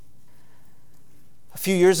A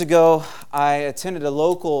few years ago, I attended a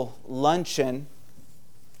local luncheon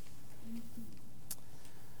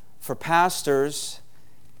for pastors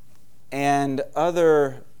and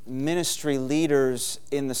other ministry leaders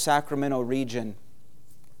in the Sacramento region.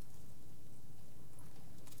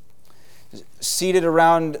 Seated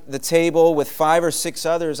around the table with 5 or 6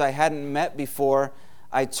 others I hadn't met before,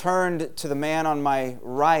 I turned to the man on my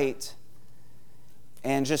right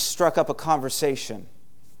and just struck up a conversation.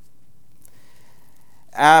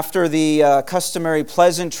 After the customary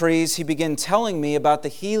pleasantries, he began telling me about the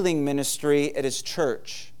healing ministry at his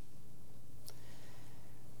church.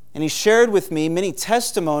 And he shared with me many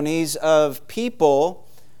testimonies of people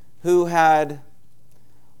who had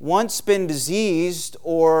once been diseased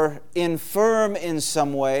or infirm in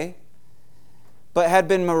some way, but had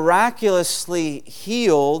been miraculously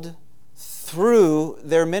healed through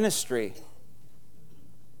their ministry.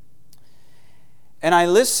 And I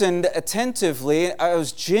listened attentively. I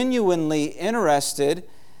was genuinely interested,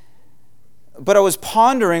 but I was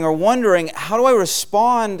pondering or wondering, how do I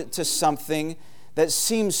respond to something that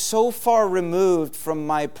seems so far removed from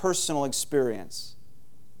my personal experience?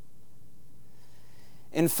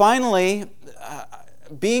 And finally,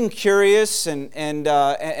 being curious and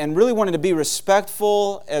really wanting to be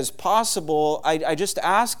respectful as possible, I just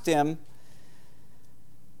asked him,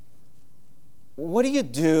 what do you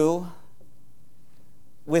do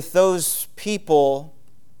with those people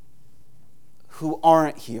who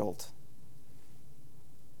aren't healed,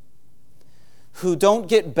 who don't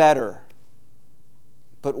get better,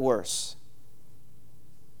 but worse?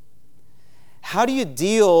 How do you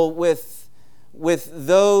deal with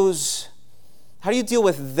those? How do you deal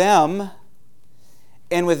with them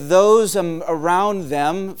and with those around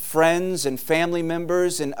them, friends and family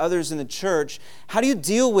members and others in the church? How do you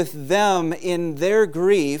deal with them in their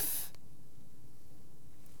grief,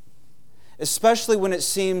 especially when it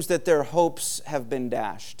seems that their hopes have been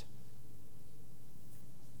dashed?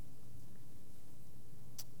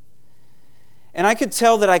 And I could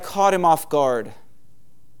tell that I caught him off guard.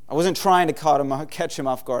 I wasn't trying to catch him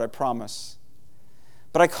off guard, I promise.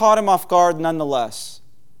 But I caught him off guard nonetheless.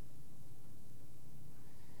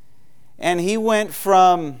 And he went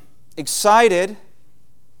from excited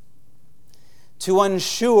to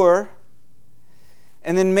unsure,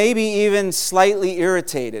 and then maybe even slightly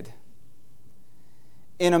irritated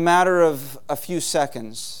in a matter of a few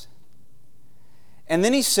seconds. And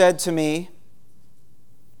then he said to me,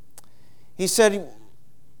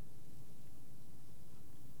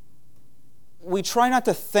 we try not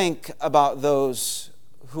to think about those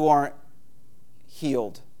who aren't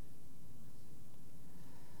healed,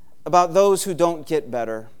 about those who don't get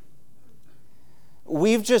better.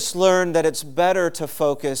 We've just learned that it's better to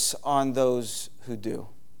focus on those who do.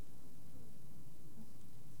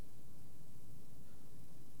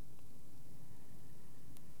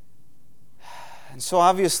 And so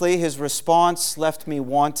obviously his response left me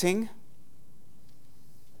wanting.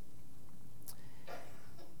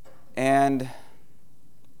 And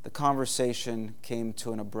the conversation came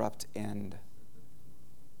to an abrupt end.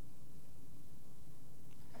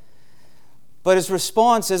 But his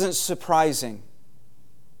response isn't surprising.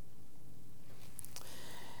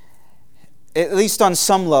 At least on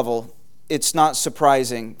some level, it's not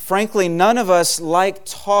surprising. Frankly, none of us like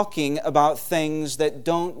talking about things that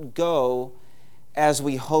don't go as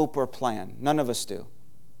we hope or plan. None of us do.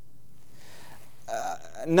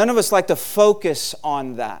 None of us like to focus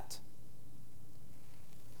on that,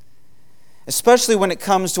 especially when it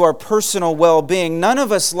comes to our personal well-being. None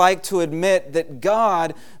of us like to admit that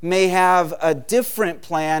God may have a different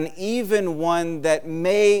plan, even one that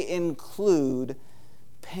may include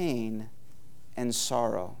pain and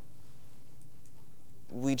sorrow.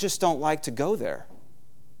 We just don't like to go there.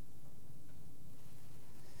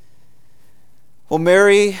 Well,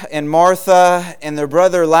 Mary and Martha and their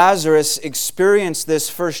brother Lazarus experienced this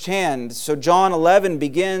firsthand. So John 11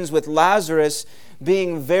 begins with Lazarus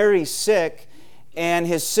being very sick and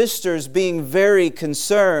his sisters being very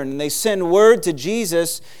concerned. They send word to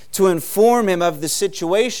Jesus to inform him of the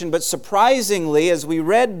situation. But surprisingly, as we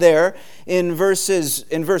read there in verse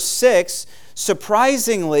 6,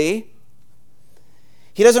 surprisingly,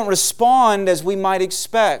 he doesn't respond as we might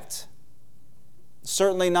expect.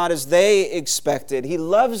 Certainly not as they expected. He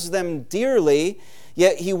loves them dearly,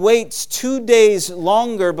 yet he waits 2 days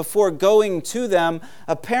longer before going to them,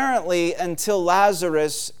 apparently until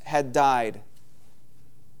Lazarus had died.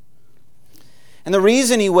 And the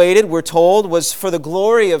reason he waited, we're told, was for the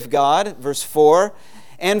glory of God, verse 4,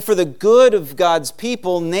 and for the good of God's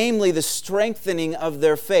people, namely the strengthening of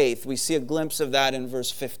their faith. We see a glimpse of that in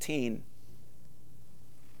verse 15.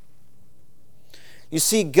 You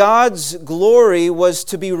see, God's glory was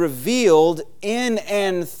to be revealed in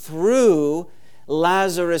and through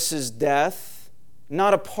Lazarus' death,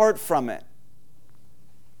 not apart from it.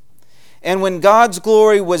 And when God's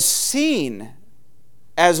glory was seen,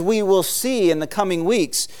 as we will see in the coming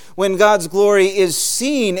weeks, when God's glory is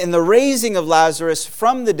seen in the raising of Lazarus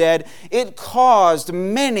from the dead, it caused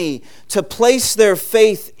many to place their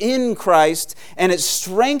faith in Christ, and it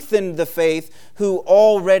strengthened the faith who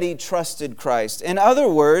already trusted Christ. In other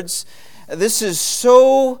words, this is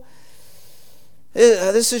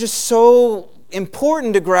just so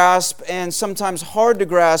important to grasp and sometimes hard to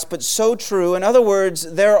grasp, but so true. In other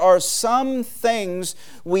words, there are some things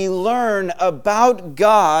we learn about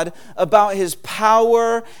God, about His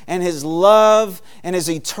power and His love and His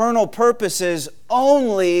eternal purposes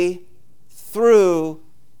only through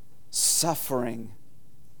suffering.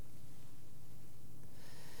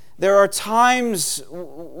 There are times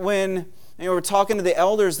when, we're talking to the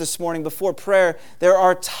elders this morning before prayer, there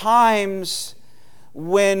are times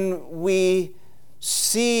when we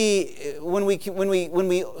see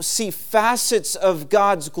facets of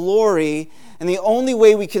God's glory, and the only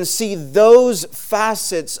way we can see those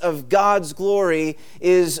facets of God's glory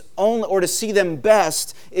is only, or to see them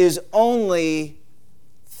best, is only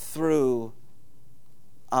through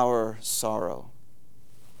our sorrow.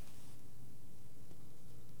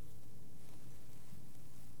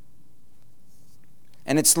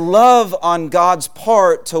 And it's love on God's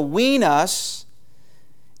part to wean us.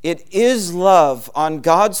 It is love on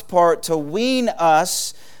God's part to wean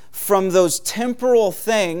us from those temporal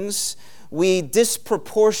things we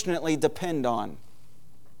disproportionately depend on,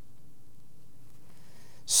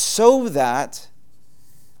 so that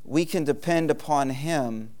we can depend upon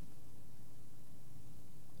Him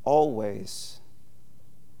always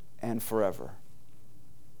and forever.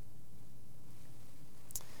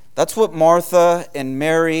 That's what Martha and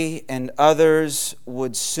Mary and others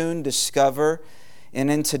would soon discover. And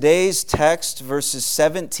in today's text, verses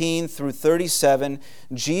 17 through 37,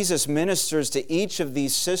 Jesus ministers to each of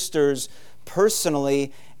these sisters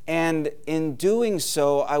personally, and in doing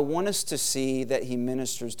so, I want us to see that He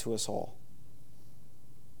ministers to us all.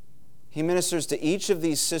 He ministers to each of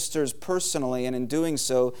these sisters personally, and in doing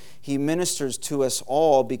so, He ministers to us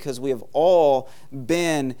all, because we have all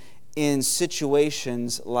been in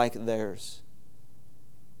situations like theirs.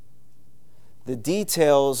 The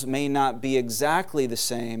details may not be exactly the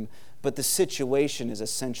same, but the situation is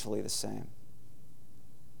essentially the same.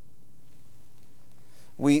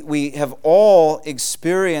 We have all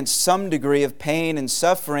experienced some degree of pain and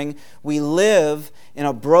suffering. We live in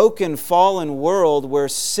a broken, fallen world where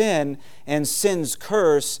sin and sin's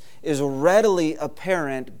curse is readily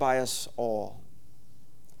apparent by us all.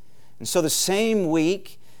 And so the same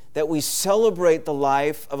week that we celebrate the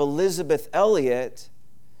life of Elisabeth Elliot,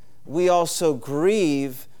 we also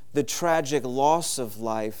grieve the tragic loss of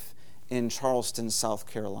life in Charleston, South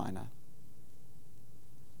Carolina.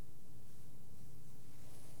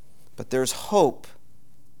 But there's hope.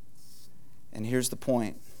 And here's the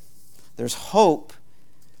point. There's hope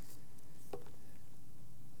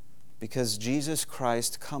because Jesus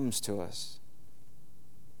Christ comes to us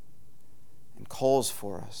and calls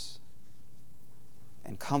for us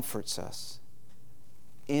and comforts us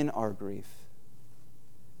in our grief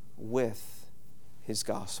with His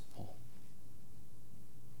gospel.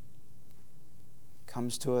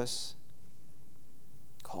 Comes to us,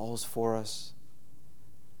 calls for us,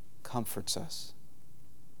 comforts us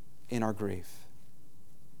in our grief.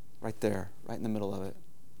 Right there, right in the middle of it.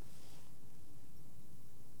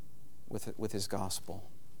 With His gospel.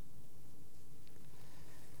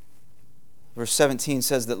 Verse 17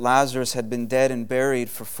 says that Lazarus had been dead and buried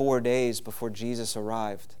for 4 days before Jesus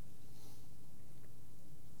arrived.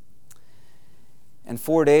 And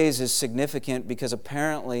 4 days is significant because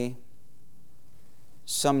apparently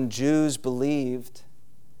some Jews believed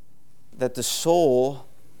that the soul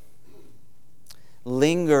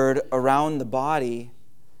lingered around the body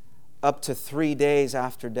up to 3 days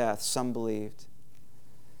after death, some believed.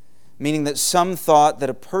 Meaning that some thought that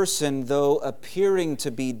a person, though appearing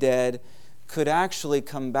to be dead, could actually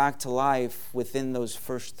come back to life within those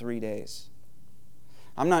first 3 days.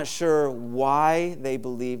 I'm not sure why they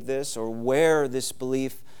believed this or where this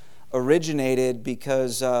belief originated,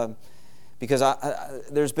 because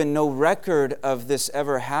there's been no record of this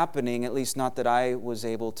ever happening, at least not that I was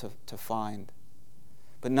able to find.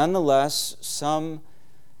 But nonetheless, some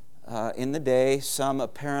in the day, some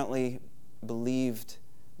apparently believed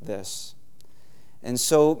this. And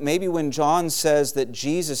so maybe when John says that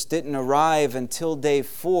Jesus didn't arrive until day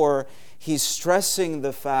 4, he's stressing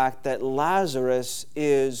the fact that Lazarus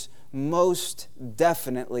is most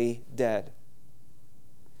definitely dead.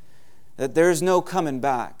 That there's no coming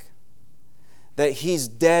back. That he's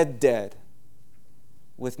dead,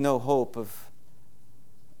 with no hope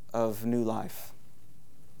of new life.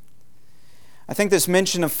 I think this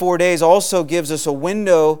mention of 4 days also gives us a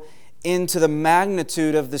window into the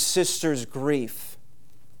magnitude of the sisters' grief.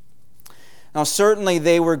 Now, certainly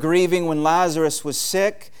they were grieving when Lazarus was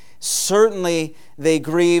sick. Certainly they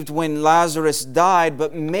grieved when Lazarus died.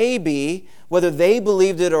 But maybe, whether they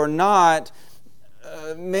believed it or not,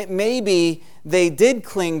 maybe they did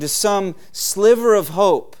cling to some sliver of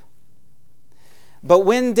hope. But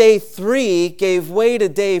when day 3 gave way to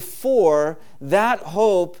day 4, that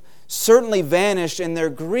hope certainly vanished and their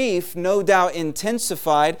grief no doubt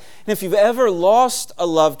intensified. And if you've ever lost a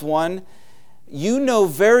loved one, you know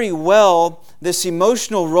very well this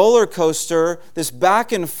emotional roller coaster, this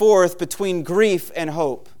back and forth between grief and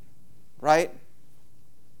hope, right?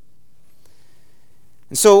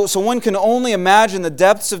 And so one can only imagine the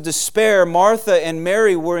depths of despair Martha and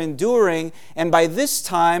Mary were enduring, and by this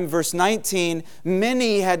time, verse 19,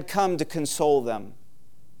 many had come to console them.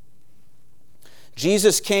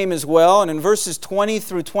 Jesus came as well, and in verses 20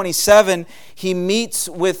 through 27, he meets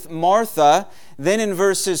with Martha. Then in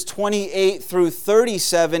verses 28 through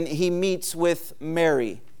 37, he meets with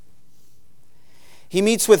Mary. He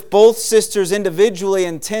meets with both sisters individually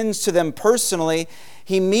and tends to them personally.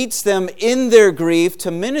 He meets them in their grief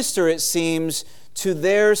to minister, it seems, to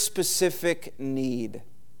their specific need.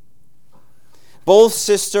 Both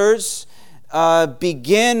sisters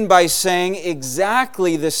begin by saying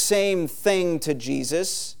exactly the same thing to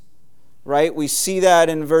Jesus, right? We see that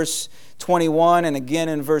in verse 21 and again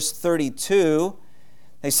in verse 32.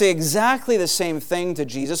 They say exactly the same thing to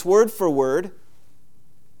Jesus, word for word.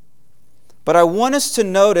 But I want us to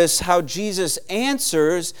notice how Jesus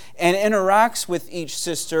answers and interacts with each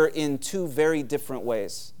sister in two very different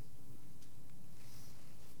ways.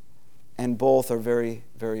 And both are very,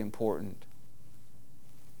 very important.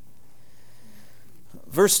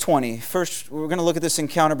 Verse 20. First, we're going to look at this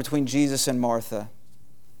encounter between Jesus and Martha.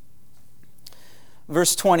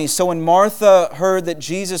 Verse 20. So when Martha heard that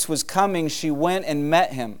Jesus was coming, she went and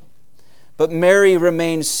met him. But Mary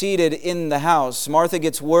remained seated in the house. Martha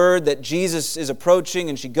gets word that Jesus is approaching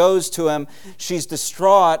and she goes to him. She's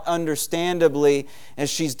distraught, understandably, as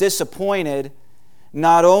she's disappointed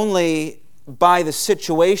not only by the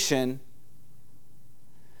situation,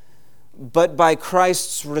 but by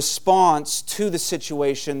Christ's response to the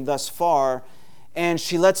situation thus far. And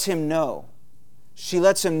she lets him know. She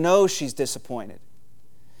lets him know she's disappointed.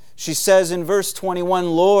 She says in verse 21,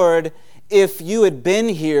 Lord, if you had been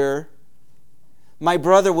here, my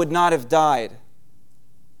brother would not have died.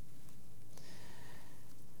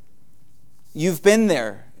 You've been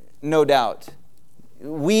there, no doubt.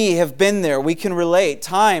 We have been there. We can relate.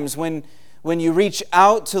 Times when you reach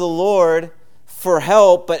out to the Lord for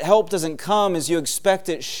help, but help doesn't come as you expect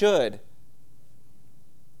it should.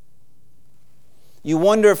 You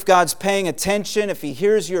wonder if God's paying attention, if He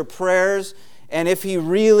hears your prayers, and if He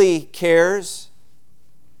really cares.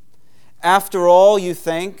 After all, you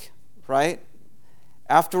think, right?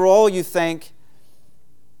 After all, you think,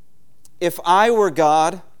 if I were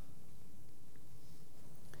God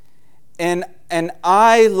and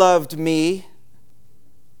I loved me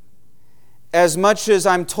as much as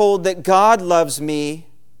I'm told that God loves me,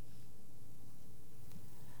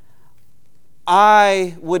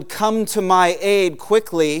 I would come to my aid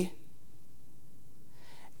quickly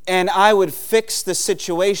and I would fix the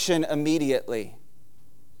situation immediately.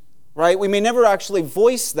 Right? We may never actually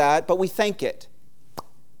voice that, but we think it.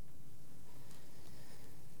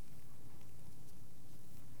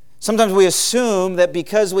 Sometimes we assume that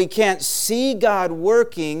because we can't see God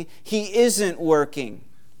working, He isn't working.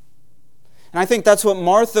 And I think that's what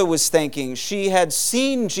Martha was thinking. She had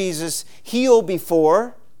seen Jesus heal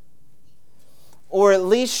before, or at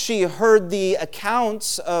least she heard the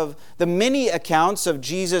many accounts of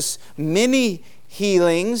Jesus' many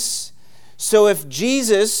healings. So if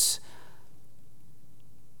Jesus,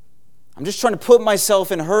 I'm just trying to put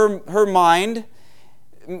myself in her mind,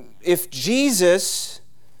 if Jesus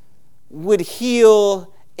would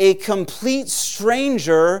heal a complete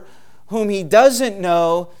stranger whom He doesn't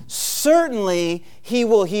know, certainly He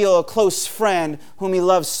will heal a close friend whom He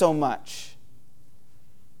loves so much.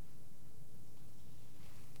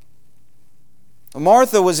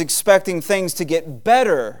 Martha was expecting things to get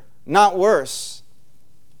better, not worse.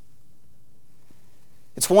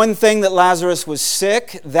 It's one thing that Lazarus was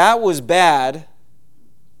sick. That was bad.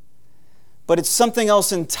 But it's something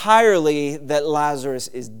else entirely that Lazarus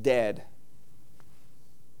is dead.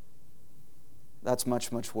 that's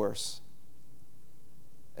much, much worse,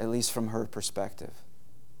 at least from her perspective.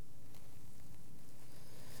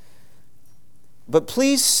 But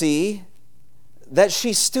please see that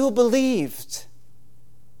she still believed.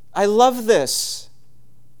 I love this.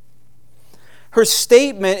 Her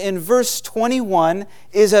statement in verse 21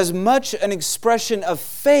 is as much an expression of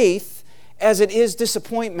faith as it is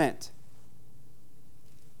disappointment.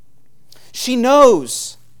 She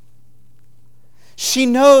knows. She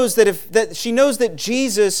knows that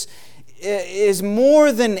Jesus is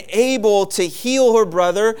more than able to heal her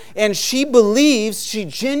brother, and she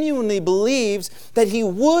genuinely believes that He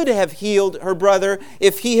would have healed her brother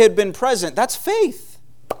if He had been present. That's faith.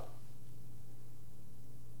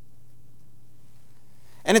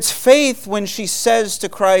 And it's faith when she says to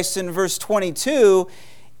Christ in verse 22,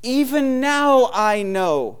 "Even now I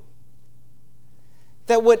know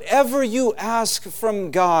that whatever you ask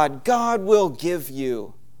from God, God will give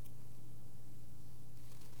you."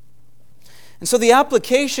 And so the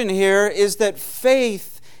application here is that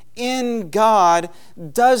faith in God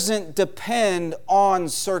doesn't depend on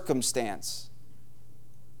circumstance.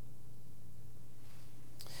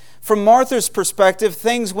 From Martha's perspective,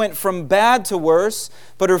 things went from bad to worse,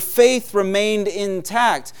 but her faith remained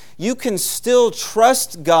intact. You can still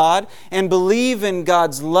trust God and believe in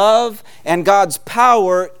God's love and God's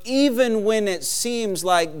power, even when it seems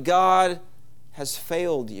like God has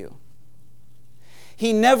failed you.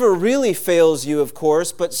 He never really fails you, of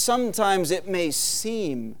course, but sometimes it may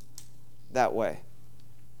seem that way.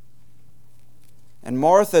 And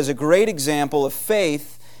Martha is a great example of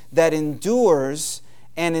faith that endures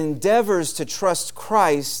and endeavors to trust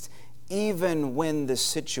Christ even when the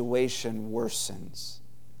situation worsens.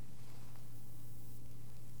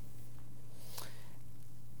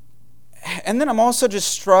 And then I'm also just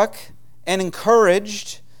struck and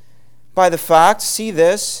encouraged by the fact, see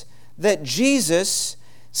this, that Jesus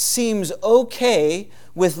seems okay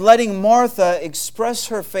with letting Martha express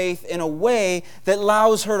her faith in a way that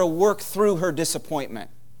allows her to work through her disappointment.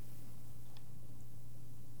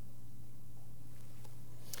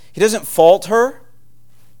 He doesn't fault her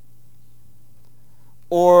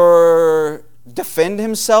or defend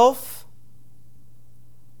himself.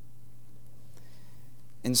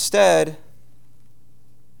 Instead,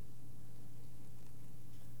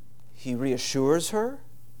 he reassures her.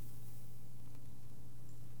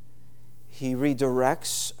 He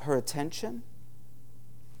redirects her attention.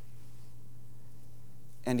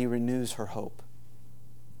 And he renews her hope.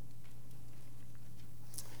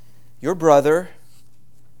 Your brother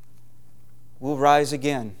will rise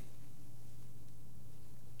again.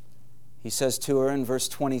 He says to her in verse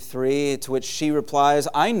 23, to which she replies,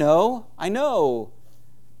 I know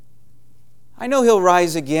he'll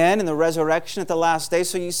rise again in the resurrection at the last day.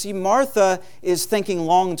 So you see, Martha is thinking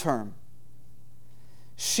long term.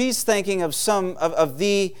 She's thinking of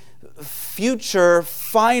the future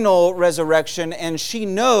final resurrection, and she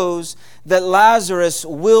knows that Lazarus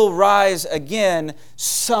will rise again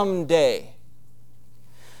someday.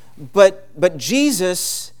 But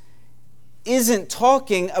Jesus isn't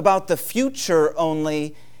talking about the future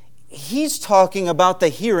only. He's talking about the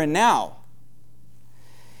here and now.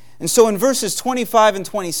 And so in verses 25 and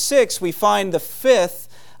 26, we find the fifth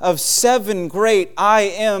of 7 great I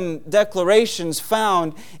am declarations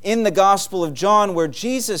found in the Gospel of John, where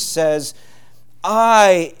Jesus says,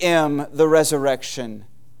 I am the resurrection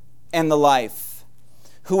and the life.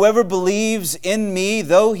 Whoever believes in me,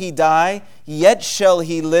 though he die, yet shall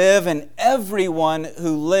he live, and everyone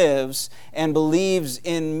who lives and believes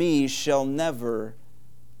in me shall never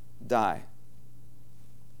die.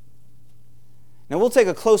 Now we'll take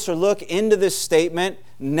a closer look into this statement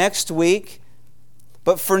next week.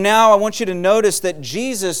 But for now, I want you to notice that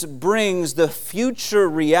Jesus brings the future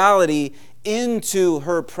reality into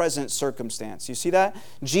her present circumstance. You see that?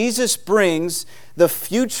 Jesus brings the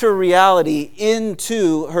future reality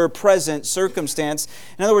into her present circumstance.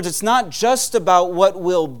 In other words, it's not just about what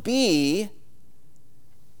will be,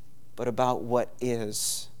 but about what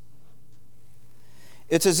is.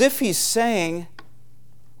 It's as if he's saying,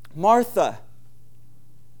 Martha,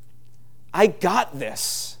 I got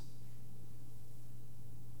this.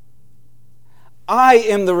 I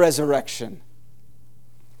am the resurrection.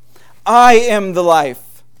 I am the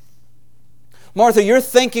life. Martha, you're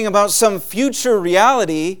thinking about some future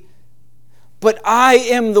reality, but I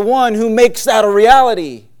am the one who makes that a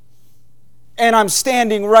reality. And I'm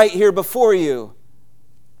standing right here before you.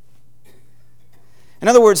 In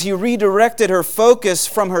other words, he redirected her focus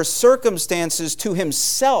from her circumstances to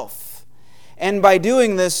himself. And by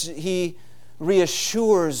doing this, he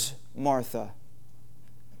reassures Martha.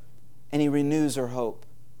 And he renews her hope.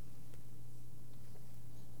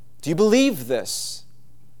 Do you believe this?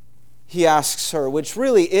 He asks her, which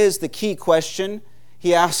really is the key question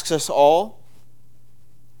he asks us all.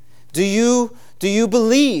 Do you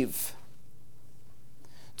believe?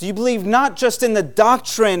 Do you believe not just in the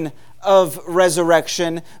doctrine of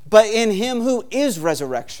resurrection, but in Him who is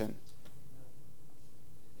resurrection?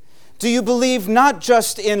 Do you believe not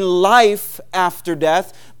just in life after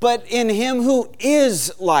death, but in Him who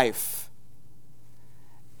is life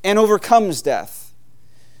and overcomes death?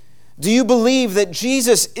 Do you believe that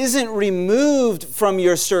Jesus isn't removed from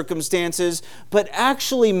your circumstances, but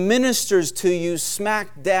actually ministers to you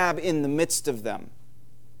smack dab in the midst of them?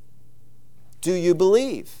 Do you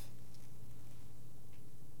believe?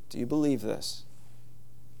 Do you believe this?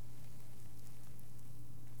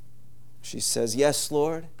 She says, "Yes,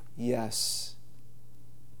 Lord, yes.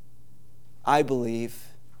 I believe.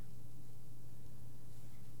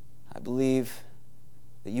 I believe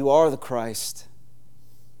that you are the Christ,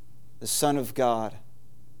 the Son of God,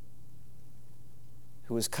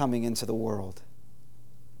 who is coming into the world."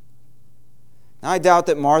 Now, I doubt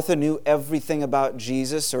that Martha knew everything about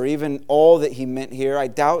Jesus or even all that He meant here. I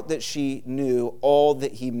doubt that she knew all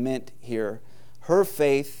that He meant here. Her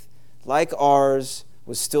faith, like ours,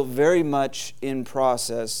 was still very much in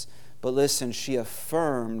process. But listen, she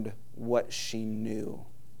affirmed what she knew.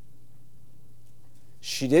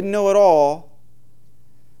 She didn't know it all,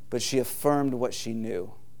 but she affirmed what she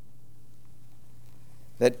knew.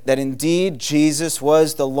 That indeed Jesus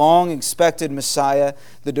was the long-expected Messiah,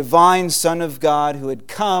 the divine Son of God who had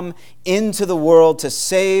come into the world to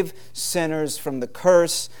save sinners from the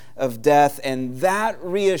curse of death. And that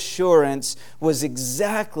reassurance was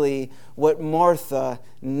exactly what Martha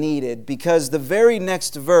needed, because the very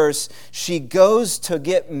next verse, she goes to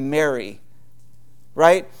get Mary,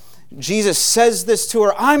 right? Jesus says this to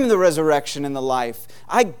her, "I'm the resurrection and the life.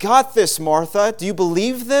 I got this, Martha. Do you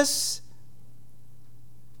believe this?"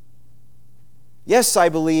 "Yes, I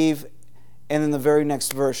believe." And in the very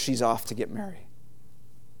next verse, she's off to get Mary,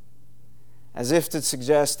 as if to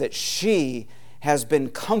suggest that she has been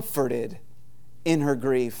comforted in her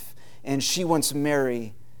grief, and she wants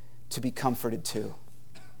Mary to be comforted too.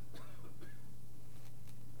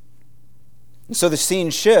 And so the scene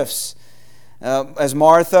shifts as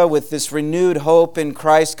Martha, with this renewed hope in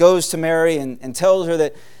Christ, goes to Mary and tells her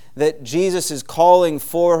that Jesus is calling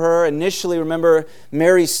for her. Initially, remember,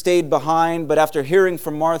 Mary stayed behind, but after hearing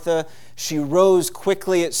from Martha, she rose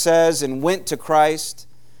quickly, it says, and went to Christ.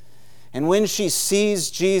 And when she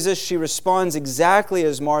sees Jesus, she responds exactly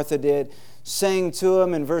as Martha did, saying to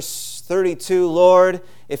Him in verse 32, "Lord,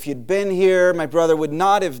 if you'd been here, my brother would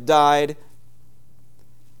not have died."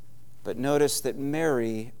 But notice that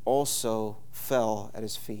Mary also fell at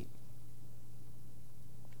His feet.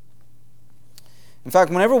 In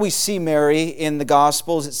fact, whenever we see Mary in the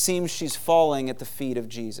Gospels, it seems she's falling at the feet of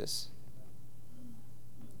Jesus.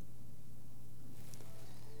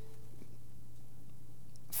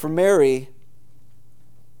 For Mary,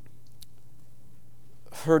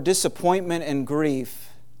 her disappointment and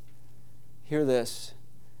grief, hear this,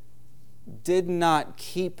 did not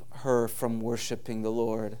keep her from worshiping the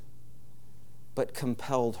Lord, but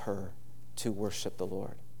compelled her to worship the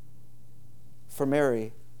Lord. For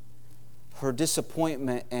Mary, her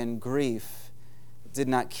disappointment and grief did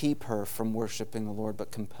not keep her from worshiping the Lord, but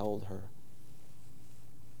compelled her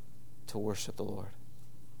to worship the Lord.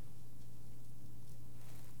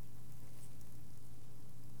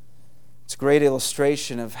 It's a great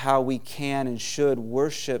illustration of how we can and should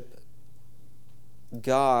worship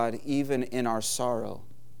God even in our sorrow.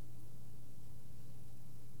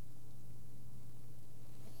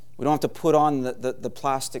 We don't have to put on the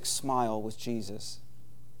plastic smile with Jesus.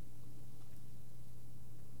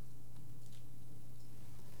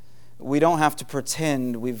 We don't have to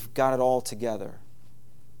pretend we've got it all together.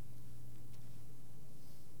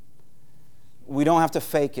 We don't have to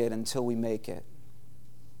fake it until we make it.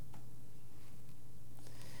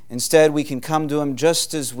 Instead, we can come to Him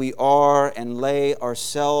just as we are and lay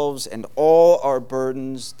ourselves and all our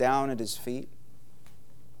burdens down at His feet.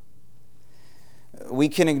 We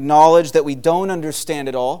can acknowledge that we don't understand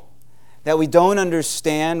it all, that we don't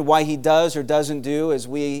understand why He does or doesn't do as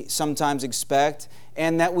we sometimes expect,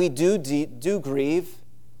 and that we do grieve.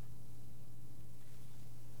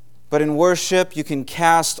 But in worship, you can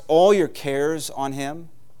cast all your cares on Him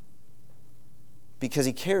because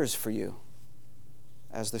He cares for you,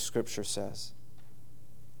 as the Scripture says.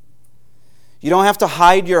 You don't have to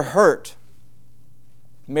hide your hurt.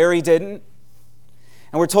 Mary didn't.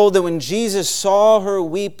 And we're told that when Jesus saw her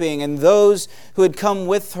weeping and those who had come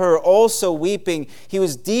with her also weeping, He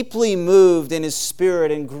was deeply moved in His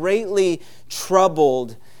spirit and greatly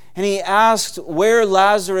troubled. and he asked where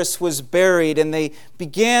Lazarus was buried, and they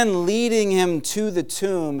began leading him to the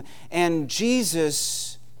tomb, and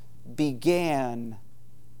Jesus began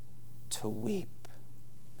to weep.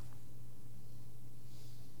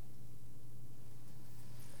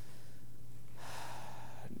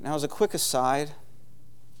 Now, as a quick aside,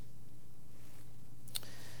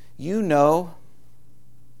 you know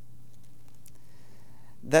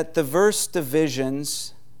that the verse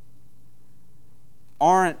divisions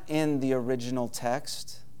aren't in the original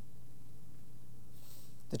text.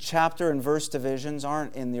 The chapter and verse divisions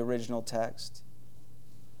aren't in the original text.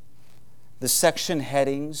 The section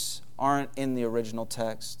headings aren't in the original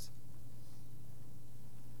text.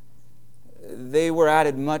 They were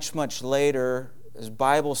added much, much later as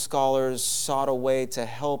Bible scholars sought a way to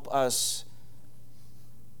help us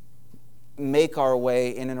make our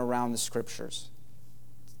way in and around the Scriptures,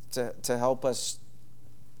 to help us,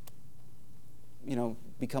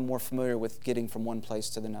 become more familiar with getting from one place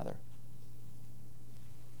to another.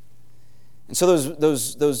 And so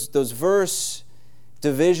those verse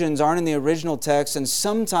divisions aren't in the original text, and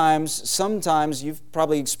sometimes you've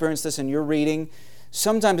probably experienced this in your reading.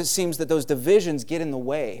 Sometimes it seems that those divisions get in the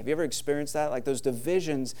way. Have you ever experienced that? Like those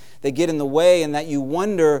divisions, they get in the way, and that you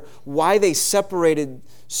wonder why they separated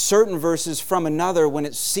certain verses from another when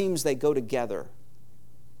it seems they go together.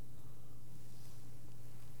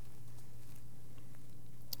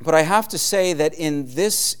 But I have to say that in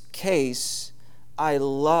this case, I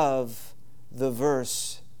love the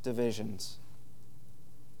verse divisions.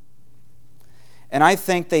 And I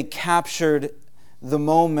think they captured the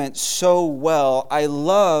moment so well. I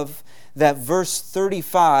love that verse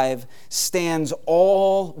 35 stands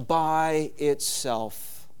all by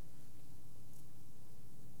itself.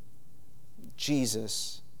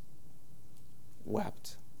 Jesus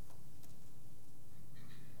wept.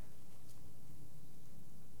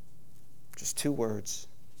 Just 2 words.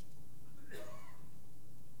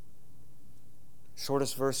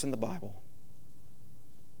 Shortest verse in the Bible.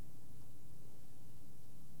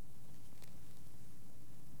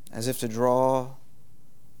 As if to draw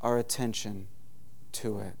our attention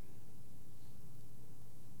to it.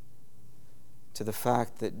 To the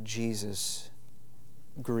fact that Jesus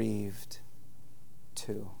grieved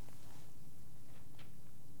too.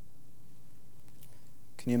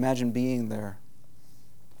 Can you imagine being there?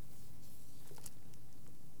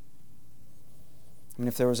 I mean,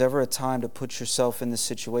 if there was ever a time to put yourself in this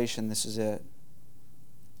situation, this is it.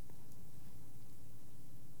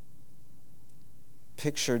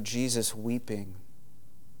 Picture Jesus weeping.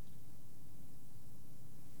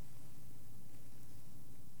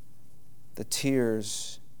 The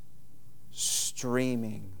tears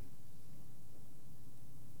streaming.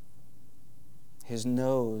 His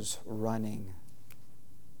nose running.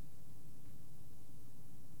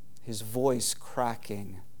 His voice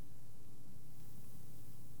cracking.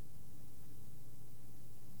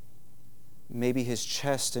 Maybe his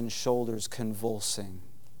chest and shoulders convulsing.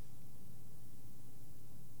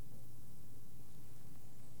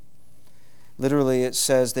 Literally, it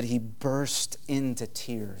says that he burst into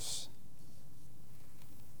tears,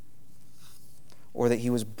 or that he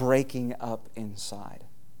was breaking up inside.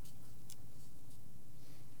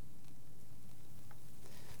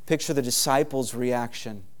 Picture the disciples'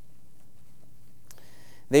 reaction.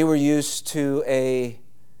 They were used to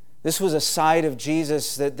this was a side of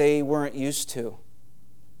Jesus that they weren't used to.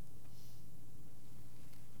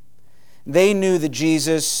 They knew the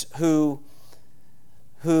Jesus who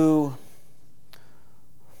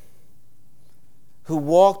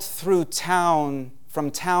walked through town,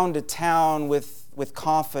 from town to town with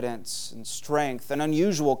confidence and strength, an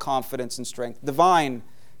unusual confidence and strength, divine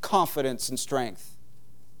confidence and strength.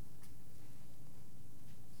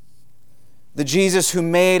 The Jesus who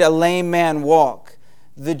made a lame man walk.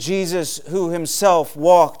 The Jesus who himself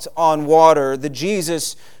walked on water. The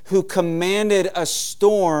Jesus who commanded a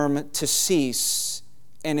storm to cease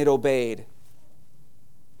and it obeyed.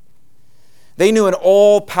 They knew an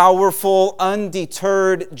all-powerful,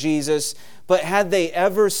 undeterred Jesus, but had they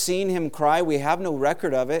ever seen him cry? We have no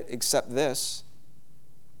record of it except this.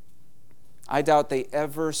 I doubt they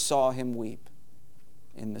ever saw him weep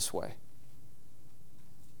in this way.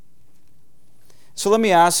 So let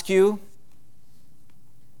me ask you,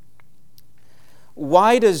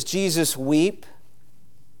 why does Jesus weep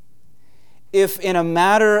if in a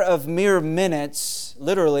matter of mere minutes,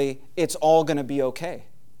 literally, it's all going to be okay?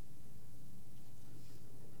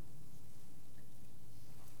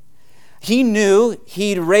 He knew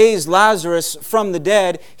he'd raised Lazarus from the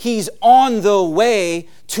dead. He's on the way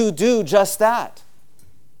to do just that.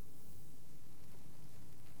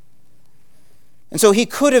 And so he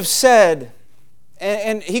could have said,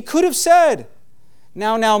 and he could have said,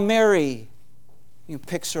 now, Mary,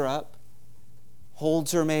 picks her up,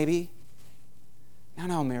 holds her maybe.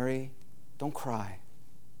 Now, Mary, don't cry.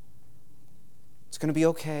 It's going to be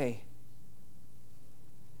okay.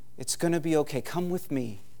 It's going to be okay. Come with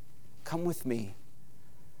me. Come with me.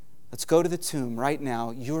 Let's go to the tomb right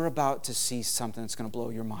now. You're about to see something that's going to blow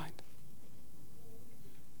your mind.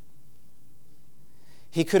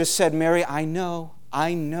 He could have said, Mary, I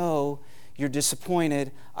know you're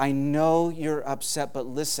disappointed. I know you're upset, but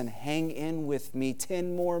listen, hang in with me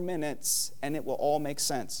 10 more minutes and it will all make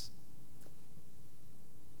sense.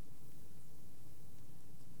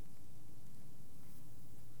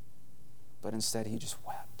 But instead, he just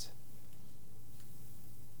wept.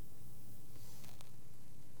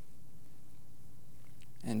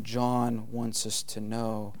 And John wants us to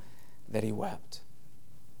know that he wept.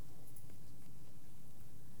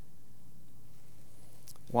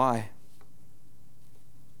 Why?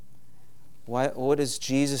 What does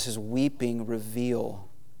Jesus' weeping reveal?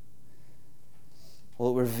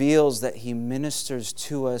 Well, it reveals that he ministers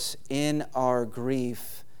to us in our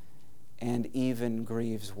grief and even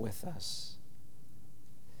grieves with us.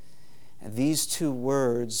 And these two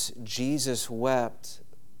words, Jesus wept,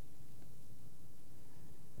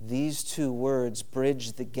 these two words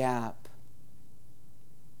bridge the gap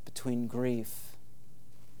between grief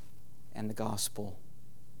and the gospel.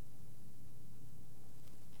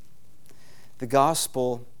 The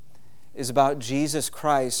gospel is about Jesus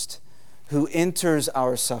Christ who enters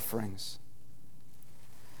our sufferings,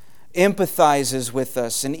 empathizes with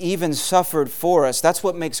us, and even suffered for us. That's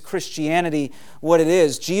what makes Christianity what it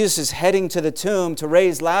is. Jesus is heading to the tomb to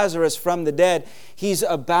raise Lazarus from the dead. He's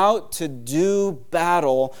about to do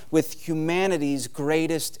battle with humanity's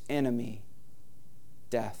greatest enemy,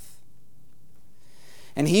 death.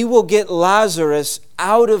 And he will get Lazarus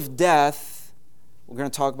out of death. We're going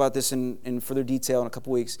to talk about this in further detail in a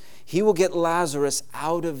couple weeks. He will get Lazarus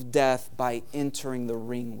out of death by entering the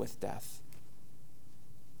ring with death.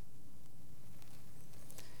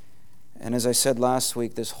 And as I said last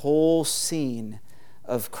week, this whole scene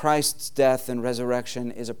of Christ's death and resurrection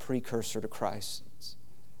is a precursor to Christ's.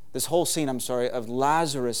 This whole scene, of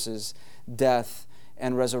Lazarus' death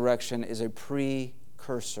and resurrection is a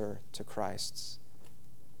precursor to Christ's.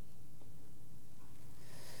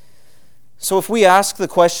 So if we ask the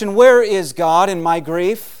question, where is God in my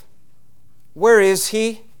grief? Where is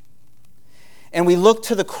He? And we look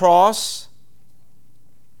to the cross,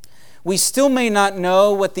 we still may not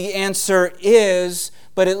know what the answer is,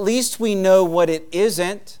 but at least we know what it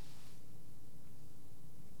isn't.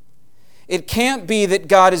 It can't be that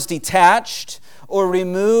God is detached or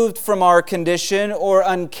removed from our condition or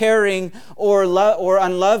uncaring or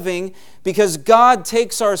unloving, because God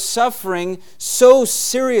takes our suffering so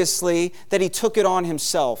seriously that He took it on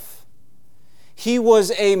Himself. He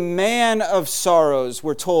was a man of sorrows,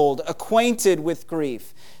 we're told, acquainted with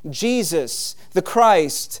grief. Jesus, the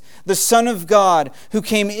Christ, the Son of God, who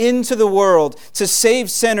came into the world to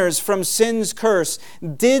save sinners from sin's curse,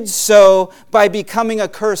 did so by becoming a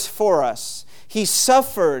curse for us. He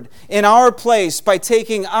suffered in our place by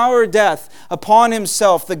taking our death upon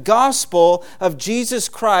Himself. The gospel of Jesus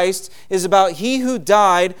Christ is about He who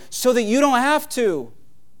died so that you don't have to.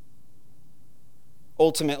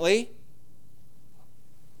 Ultimately.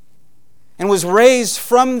 And was raised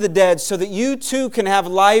from the dead so that you too can have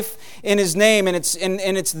life in His name. And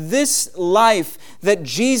it's this life that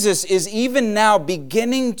Jesus is even now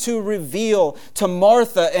beginning to reveal to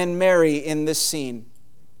Martha and Mary in this scene.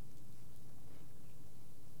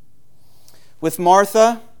 With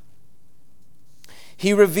Martha,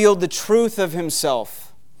 He revealed the truth of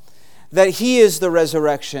Himself, that He is the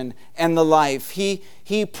resurrection and the life. He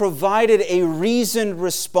provided a reasoned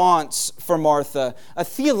response for Martha, a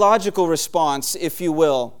theological response, if you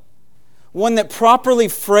will, one that properly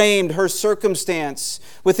framed her circumstance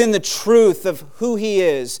within the truth of who He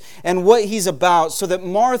is and what He's about, so that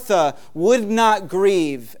Martha would not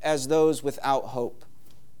grieve as those without hope.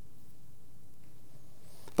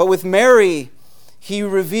 But with Mary, He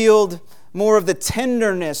revealed more of the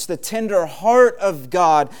tenderness, the tender heart of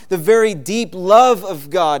God, the very deep love of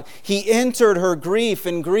God. He entered her grief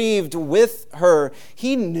and grieved with her.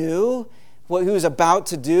 He knew what He was about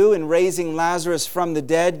to do in raising Lazarus from the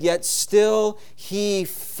dead, yet still He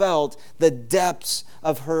felt the depths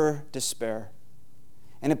of her despair.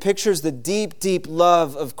 And it pictures the deep, deep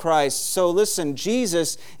love of Christ. So listen,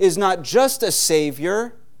 Jesus is not just a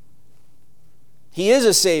Savior. He is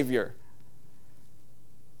a Savior.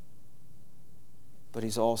 But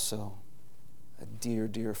He's also a dear,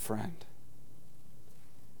 dear friend.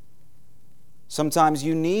 Sometimes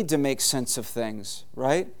you need to make sense of things,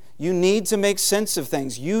 right? You need to make sense of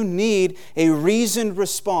things. You need a reasoned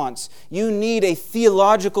response. You need a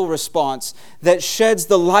theological response that sheds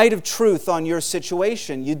the light of truth on your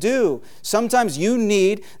situation. You do. Sometimes you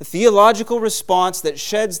need a theological response that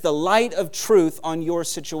sheds the light of truth on your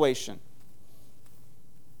situation.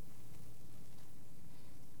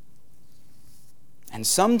 And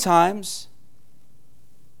sometimes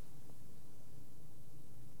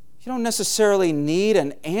you don't necessarily need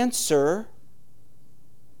an answer.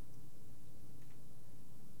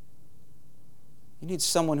 You need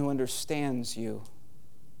someone who understands you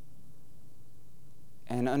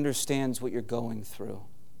and understands what you're going through.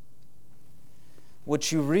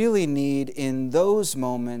 What you really need in those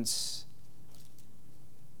moments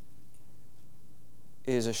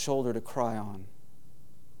is a shoulder to cry on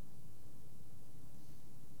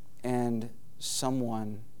and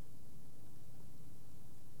someone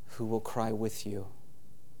who will cry with you.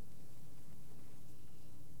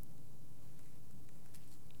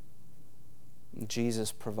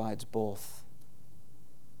 Jesus provides both.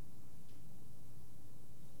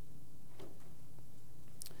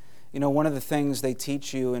 You know, one of the things they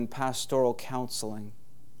teach you in pastoral counseling,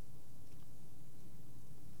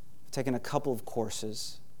 I've taken a couple of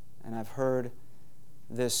courses, and I've heard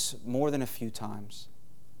this more than a few times.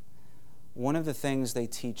 One of the things they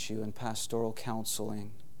teach you in pastoral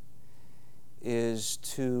counseling is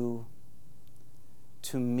to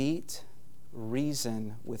meet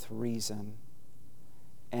reason with reason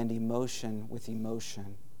and emotion with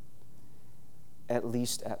emotion, at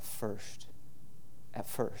least at first. At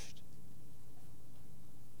first.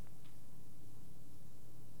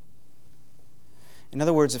 In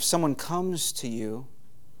other words, if someone comes to you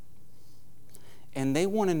and they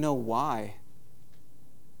want to know why,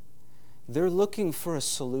 they're looking for a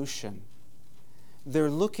solution.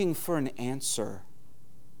 They're looking for an answer.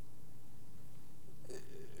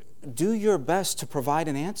 Do your best to provide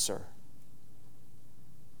an answer.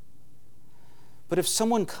 But if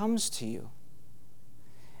someone comes to you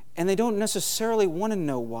and they don't necessarily want to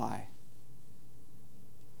know why,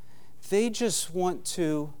 they just want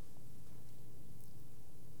to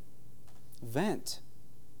vent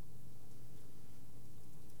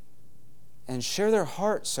and share their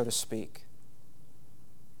heart, so to speak,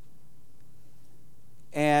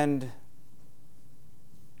 and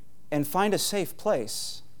find a safe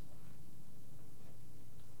place.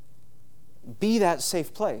 Be that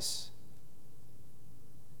safe place.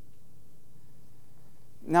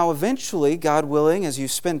 Now, eventually, God willing, as you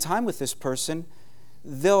spend time with this person,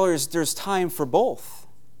 there's time for both.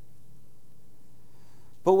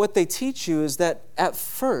 But what they teach you is that at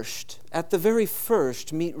the very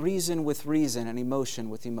first, meet reason with reason and emotion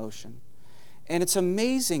with emotion. And it's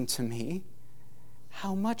amazing to me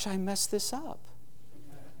how much I mess this up.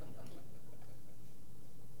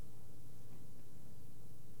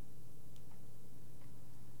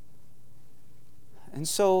 And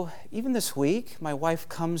so, even this week, my wife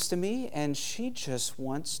comes to me and she just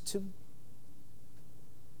wants to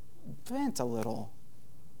vent a little.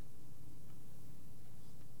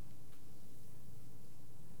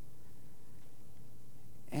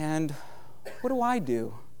 And what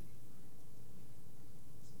do?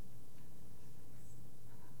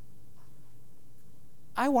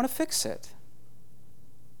 I want to fix it.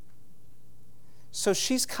 So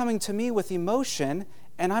she's coming to me with emotion,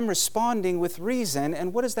 and I'm responding with reason,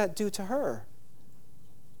 and what does that do to her?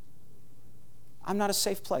 I'm not a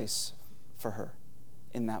safe place for her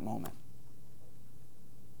in that moment.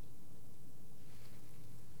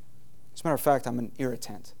 As a matter of fact, I'm an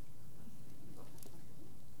irritant.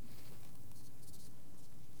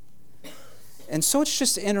 And so it's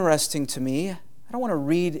just interesting to me. I don't want to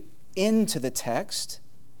read into the text,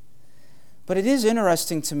 but it is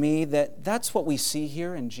interesting to me that that's what we see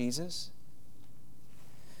here in Jesus.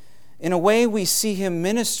 In a way, we see him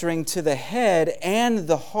ministering to the head and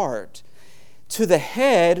the heart. To the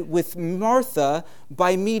head with Martha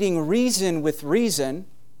by meeting reason with reason,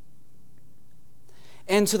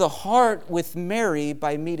 and to the heart with Mary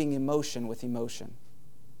by meeting emotion with emotion.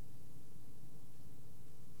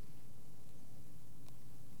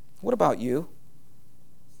 What about you?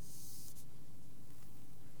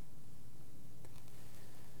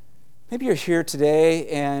 Maybe you're here today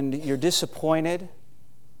and you're disappointed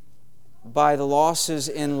by the losses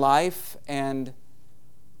in life, and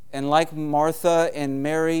like Martha and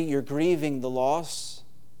Mary, you're grieving the loss.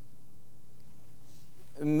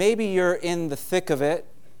 Maybe you're in the thick of it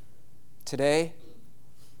today,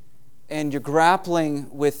 and you're grappling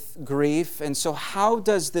with grief. And so how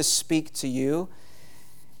does this speak to you?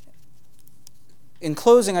 in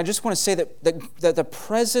closing, I just want to say that the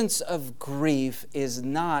presence of grief is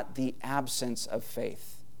not the absence of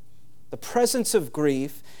faith. The presence of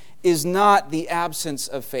grief is not the absence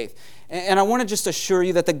of faith. And I want to just assure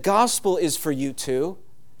you that the gospel is for you too.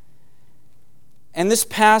 And this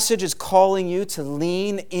passage is calling you to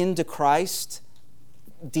lean into Christ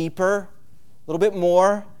deeper, a little bit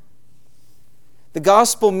more. The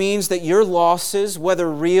gospel means that your losses,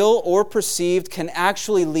 whether real or perceived, can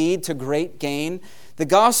actually lead to great gain. The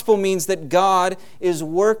gospel means that God is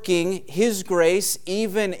working His grace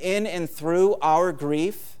even in and through our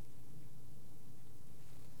grief.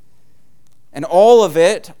 And all of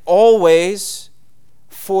it, always,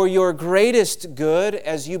 for your greatest good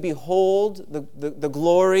as you behold the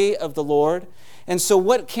glory of the Lord. And so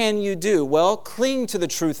what can you do? Well, cling to the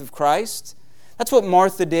truth of Christ. That's what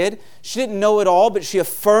Martha did. She didn't know it all, but she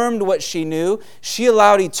affirmed what she knew. She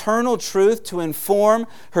allowed eternal truth to inform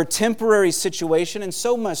her temporary situation, and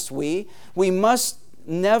so must we. We must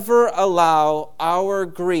never allow our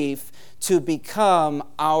grief to become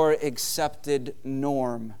our accepted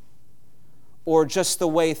norm or just the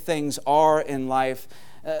way things are in life.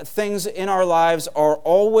 Things in our lives are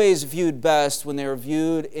always viewed best when they are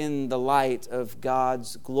viewed in the light of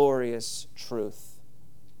God's glorious truth.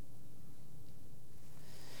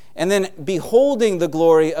 And then beholding the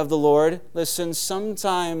glory of the Lord, listen,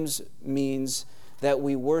 sometimes means that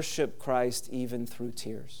we worship Christ even through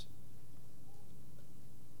tears.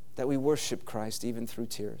 That we worship Christ even through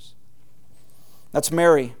tears. That's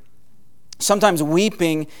Mary. Sometimes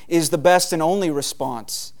weeping is the best and only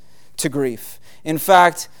response to grief. In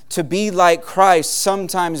fact, to be like Christ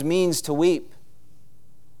sometimes means to weep.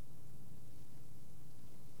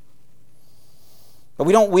 But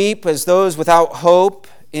we don't weep as those without hope.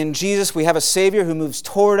 In Jesus, we have a Savior who moves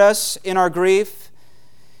toward us in our grief.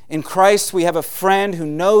 In Christ, we have a friend who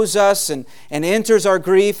knows us and enters our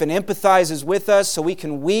grief and empathizes with us so we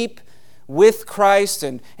can weep with Christ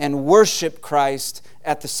and worship Christ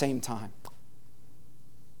at the same time.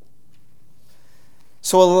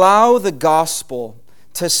 So allow the gospel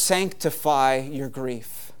to sanctify your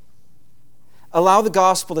grief. Allow the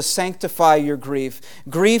gospel to sanctify your grief.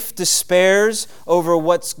 Grief despairs over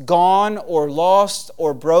what's gone or lost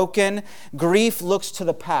or broken. Grief looks to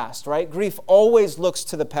the past, right? Grief always looks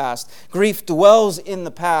to the past. Grief dwells in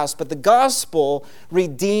the past, but the gospel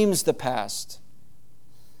redeems the past.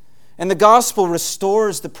 And the gospel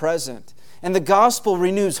restores the present. And the gospel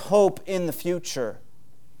renews hope in the future.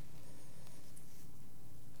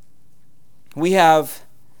 We have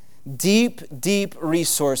deep, deep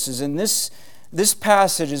resources. And this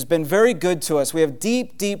passage has been very good to us. We have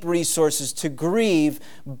deep, deep resources to grieve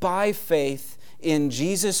by faith in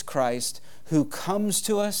Jesus Christ, who comes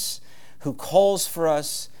to us, who calls for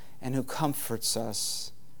us, and who comforts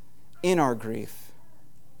us in our grief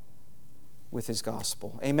with His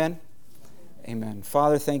gospel. Amen? Amen.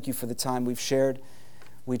 Father, thank You for the time we've shared.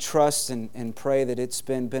 We trust and pray that it's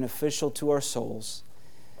been beneficial to our souls.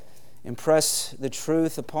 Impress the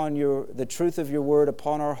truth of Your word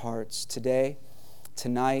upon our hearts today,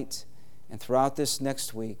 tonight, and throughout this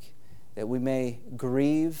next week, that we may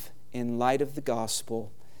grieve in light of the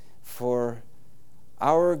gospel for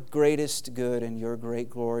our greatest good and Your great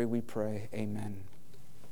glory, we pray. Amen.